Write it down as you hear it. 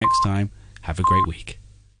time. Have a great week.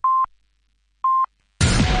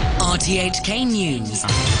 RTHK News.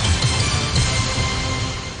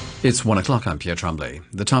 It's 1 o'clock. I'm Pierre Tremblay.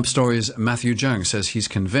 The top stories: Matthew Cheung says he's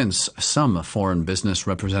convinced some foreign business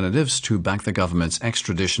representatives to back the government's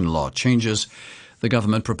extradition law changes. The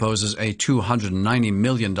government proposes a $290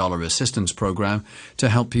 million assistance program to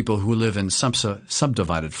help people who live in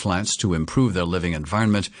subdivided flats to improve their living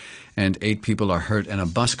environment, and 8 people are hurt in a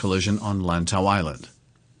bus collision on Lantau Island.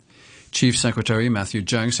 Chief Secretary Matthew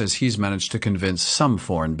Cheung says he's managed to convince some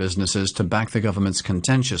foreign businesses to back the government's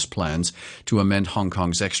contentious plans to amend Hong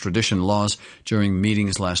Kong's extradition laws during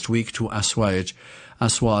meetings last week to assuage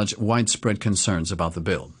widespread concerns about the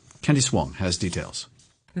bill. Candice Wong has details.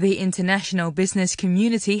 The international business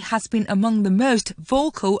community has been among the most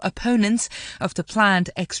vocal opponents of the planned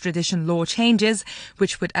extradition law changes,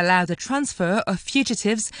 which would allow the transfer of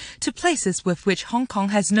fugitives to places with which Hong Kong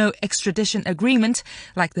has no extradition agreement,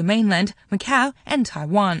 like the mainland, Macau and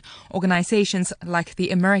Taiwan. Organizations like the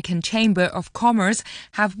American Chamber of Commerce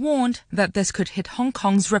have warned that this could hit Hong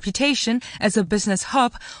Kong's reputation as a business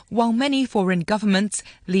hub, while many foreign governments,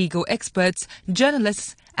 legal experts,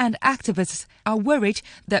 journalists and activists are worried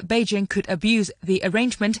that Beijing could abuse the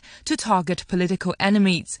arrangement to target political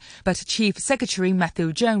enemies. But Chief Secretary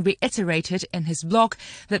Matthew Cheung reiterated in his blog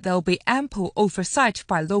that there will be ample oversight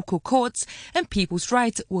by local courts and people's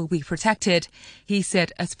rights will be protected. He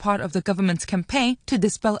said as part of the government's campaign to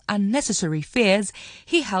dispel unnecessary fears,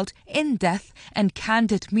 he held in-depth and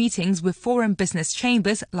candid meetings with foreign business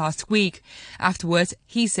chambers last week. Afterwards,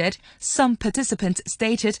 he said some participants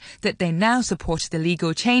stated that they now support the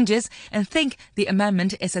legal changes and think the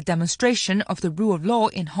amendment is a demonstration of the rule of law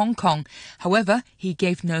in Hong Kong. However, he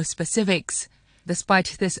gave no specifics.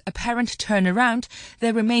 Despite this apparent turnaround,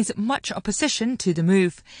 there remains much opposition to the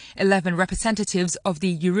move. 11 representatives of the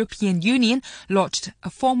European Union lodged a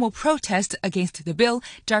formal protest against the bill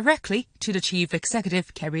directly to the Chief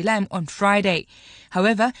Executive Carrie Lam on Friday.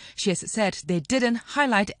 However, she has said they didn't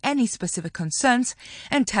highlight any specific concerns,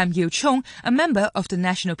 and Tam Yiu Chung, a member of the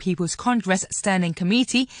National People's Congress Standing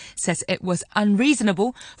Committee, says it was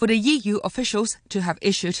unreasonable for the EU officials to have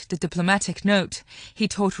issued the diplomatic note. He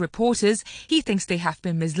told reporters he thinks they have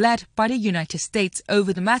been misled by the United States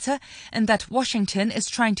over the matter and that Washington is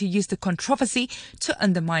trying to use the controversy to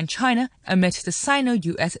undermine China amid the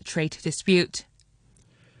Sino-US trade dispute.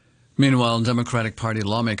 Meanwhile, Democratic Party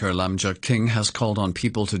lawmaker Lam Cheuk Ting has called on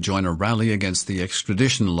people to join a rally against the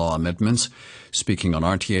extradition law amendments. Speaking on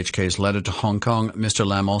RTHK's letter to Hong Kong, Mr.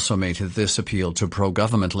 Lam also made this appeal to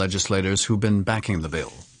pro-government legislators who've been backing the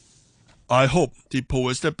bill. I hope the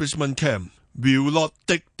pro-establishment camp will not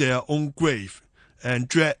dig their own grave and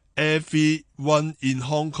drag everyone in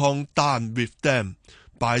Hong Kong down with them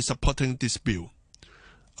by supporting this bill.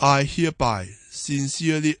 I hereby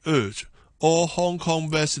sincerely urge all Hong Kong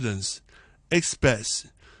residents, expats,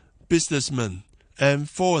 businessmen, and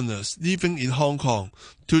foreigners living in Hong Kong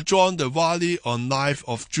to join the rally on 9th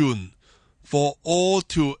of June for all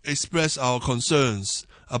to express our concerns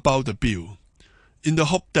about the bill, in the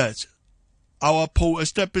hope that our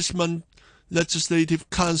pro-establishment legislative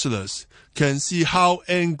councillors can see how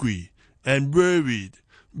angry and worried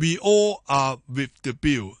we all are with the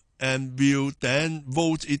bill and will then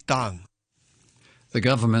vote it down. The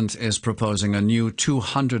government is proposing a new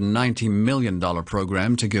 $290 million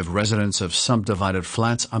program to give residents of subdivided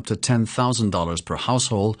flats up to $10,000 per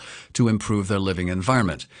household to improve their living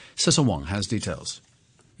environment. Cecil Wong has details.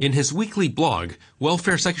 In his weekly blog,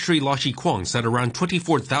 Welfare Secretary Lau Chi Kwong said around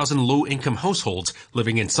 24,000 low-income households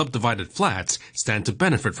living in subdivided flats stand to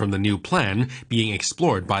benefit from the new plan being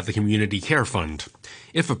explored by the Community Care Fund.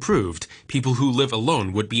 If approved, people who live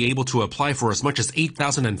alone would be able to apply for as much as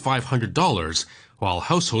 $8,500, while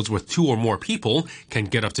households with 2 or more people can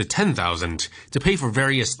get up to $10,000 to pay for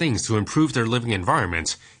various things to improve their living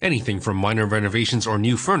environment, anything from minor renovations or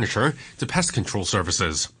new furniture to pest control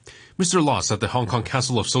services. Mr. Law said the Hong Kong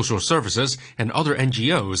Council of Social Services and other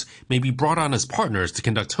NGOs may be brought on as partners to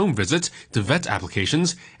conduct home visits to vet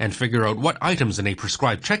applications and figure out what items in a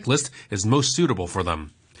prescribed checklist is most suitable for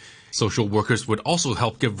them. Social workers would also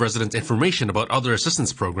help give residents information about other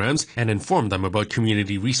assistance programs and inform them about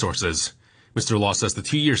community resources. Mr. Law says the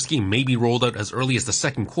 2-year scheme may be rolled out as early as the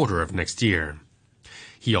second quarter of next year.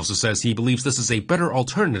 He also says he believes this is a better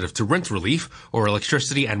alternative to rent relief or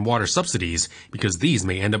electricity and water subsidies because these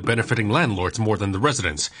may end up benefiting landlords more than the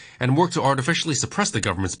residents and work to artificially suppress the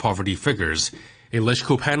government's poverty figures. A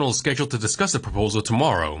LegCo panel is scheduled to discuss the proposal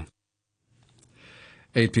tomorrow.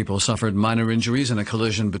 8 people suffered minor injuries in a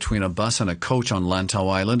collision between a bus and a coach on Lantau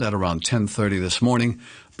Island at around 10:30 this morning.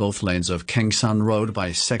 Both lanes of Kengsan Road by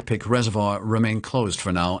Sekpik Reservoir remain closed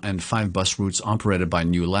for now, and 5 bus routes operated by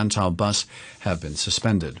New Lantau Bus have been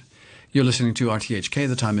suspended. You're listening to RTHK.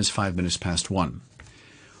 The time is 5 minutes past 1.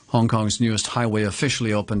 Hong Kong's newest highway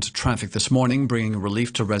officially opened to traffic this morning, bringing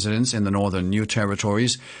relief to residents in the northern New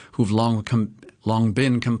Territories who've long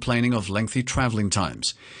been complaining of lengthy travelling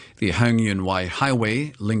times. The Hung Yuen Wai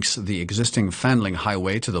Highway links the existing Fanling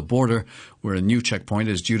Highway to the border, where a new checkpoint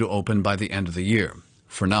is due to open by the end of the year.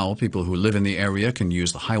 For now, people who live in the area can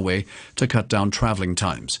use the highway to cut down travelling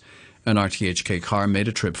times. An RTHK car made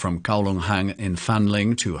a trip from Kowloon Hang in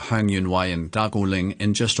Fanling to Hung Yuen Wai in Da Gu Ling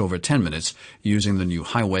in just over 10 minutes using the new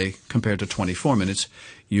highway, compared to 24 minutes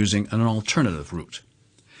using an alternative route.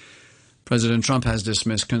 President Trump has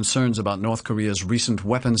dismissed concerns about North Korea's recent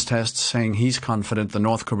weapons tests, saying he's confident the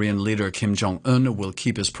North Korean leader Kim Jong-un will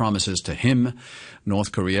keep his promises to him.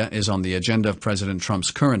 North Korea is on the agenda of President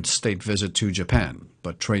Trump's current state visit to Japan,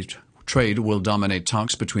 but trade will dominate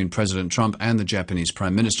talks between President Trump and the Japanese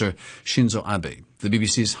Prime Minister Shinzo Abe. The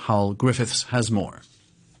BBC's Hal Griffiths has more.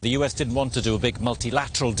 The US didn't want to do a big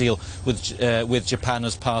multilateral deal with Japan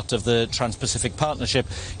as part of the Trans-Pacific Partnership.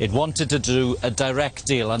 It wanted to do a direct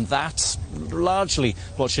deal, and that's largely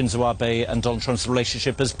what Shinzo Abe and Donald Trump's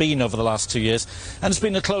relationship has been over the last 2 years. And it's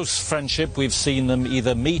been a close friendship. We've seen them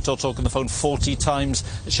either meet or talk on the phone 40 times.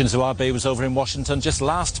 Shinzo Abe was over in Washington just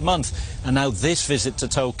last month, and now this visit to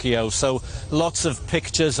Tokyo. So lots of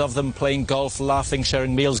pictures of them playing golf, laughing,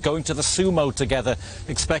 sharing meals, going to the sumo together.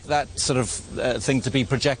 Expect that sort of thing to be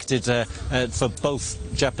projected for both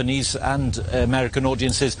Japanese and American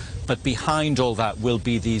audiences, but behind all that will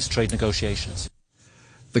be these trade negotiations.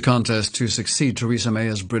 The contest to succeed Theresa May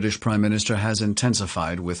as British Prime Minister has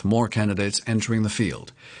intensified, with more candidates entering the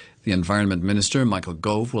field. The Environment Minister, Michael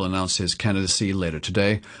Gove, will announce his candidacy later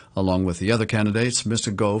today. Along with the other candidates,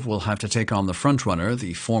 Mr. Gove will have to take on the frontrunner,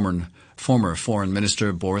 the former Foreign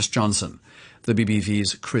Minister Boris Johnson. The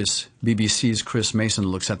BBC's Chris Mason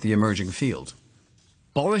looks at the emerging field.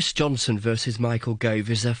 Boris Johnson versus Michael Gove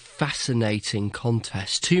is a fascinating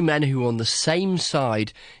contest. 2 men who were on the same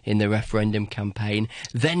side in the referendum campaign,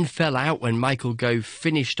 then fell out when Michael Gove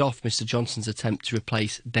finished off Mr Johnson's attempt to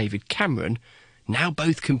replace David Cameron, now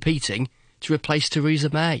both competing to replace Theresa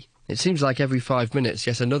May. It seems like every 5 minutes,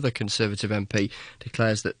 yet another Conservative MP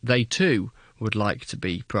declares that they too would like to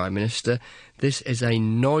be Prime Minister. This is a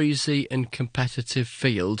noisy and competitive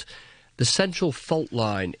field. The central fault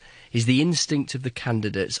line is the instinct of the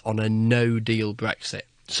candidates on a no-deal Brexit.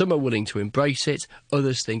 Some are willing to embrace it,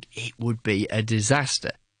 others think it would be a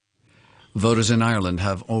disaster. Voters in Ireland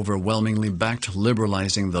have overwhelmingly backed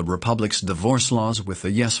liberalising the Republic's divorce laws, with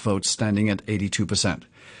the yes vote standing at 82%.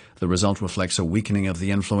 The result reflects a weakening of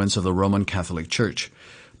the influence of the Roman Catholic Church.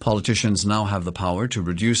 Politicians now have the power to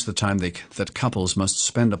reduce the time that couples must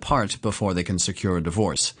spend apart before they can secure a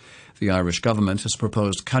divorce. The Irish government has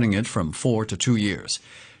proposed cutting it from 4 to 2 years.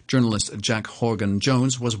 Journalist Jack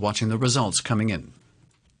Horgan-Jones was watching the results coming in.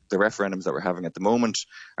 The referendums that we're having at the moment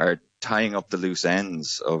are tying up the loose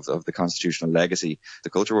ends of the constitutional legacy. The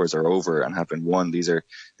culture wars are over and have been won. These are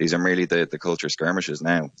merely the culture skirmishes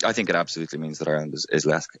now. I think it absolutely means that Ireland is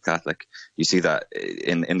less Catholic. You see that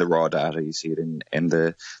in the raw data. You see it in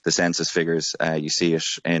the census figures. You see it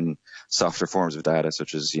in softer forms of data,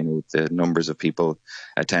 such as the numbers of people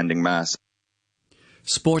attending Mass.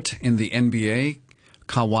 Sport in the NBA.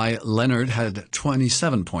 Kawhi Leonard had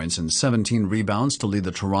 27 points and 17 rebounds to lead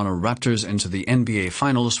the Toronto Raptors into the NBA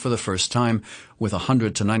Finals for the first time, with a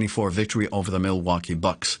 100-94 victory over the Milwaukee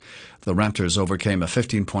Bucks. The Raptors overcame a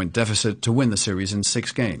 15-point deficit to win the series in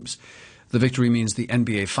 6 games. The victory means the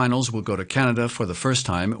NBA Finals will go to Canada for the first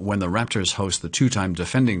time, when the Raptors host the 2-time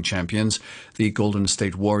defending champions, the Golden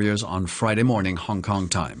State Warriors, on Friday morning Hong Kong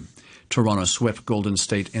time. Toronto swept Golden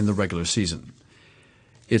State in the regular season.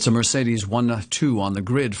 It's a Mercedes 1-2 on the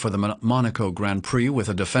grid for the Monaco Grand Prix, with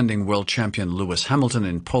a defending world champion Lewis Hamilton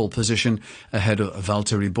in pole position ahead of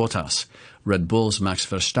Valtteri Bottas. Red Bull's Max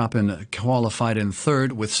Verstappen qualified in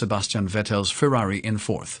third, with Sebastian Vettel's Ferrari in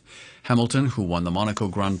fourth. Hamilton, who won the Monaco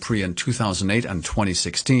Grand Prix in 2008 and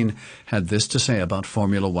 2016, had this to say about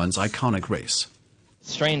Formula One's iconic race.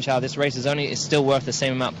 It's strange how this race is still worth the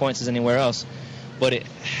same amount of points as anywhere else, but it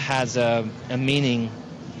has a meaning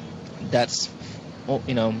that's...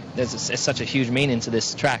 there's such a huge meaning to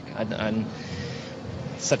this track, and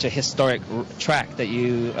such a historic track that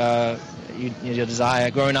you desire.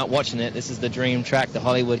 Growing up watching it, this is the dream track, the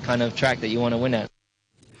Hollywood kind of track that you want to win at.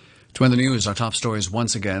 To end the news, our top stories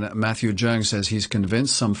once again. Matthew Cheung says he's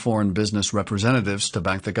convinced some foreign business representatives to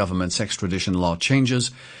back the government's extradition law changes.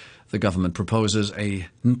 The government proposes a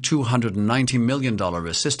 $290 million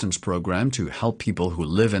assistance program to help people who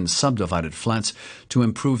live in subdivided flats to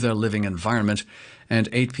improve their living environment. And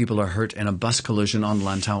 8 people are hurt in a bus collision on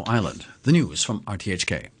Lantau Island. The news from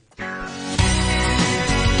RTHK.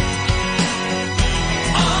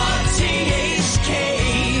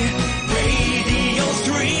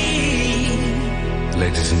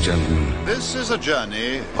 Ladies and gentlemen, this is a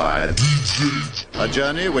journey by a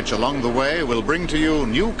journey which along the way will bring to you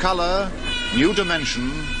new color, new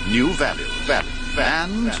dimension, new value,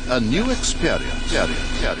 and a new experience.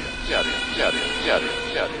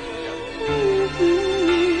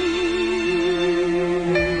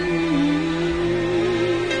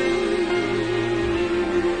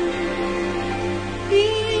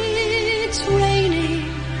 It's raining,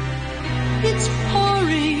 it's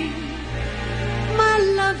pouring.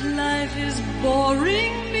 Life is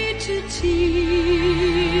boring me to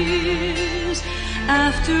tears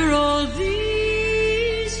after all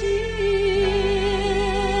these years.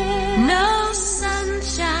 No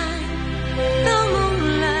sunshine, no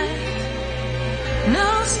moonlight,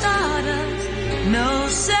 no stardust, no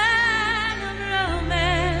sign of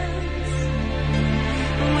romance.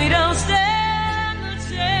 We don't stand a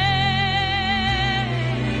chance.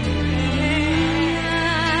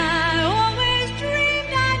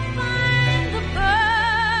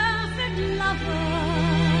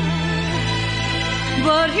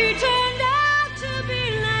 But he turned out to be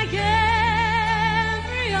like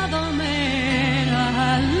every other man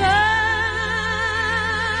I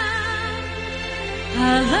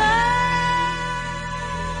love.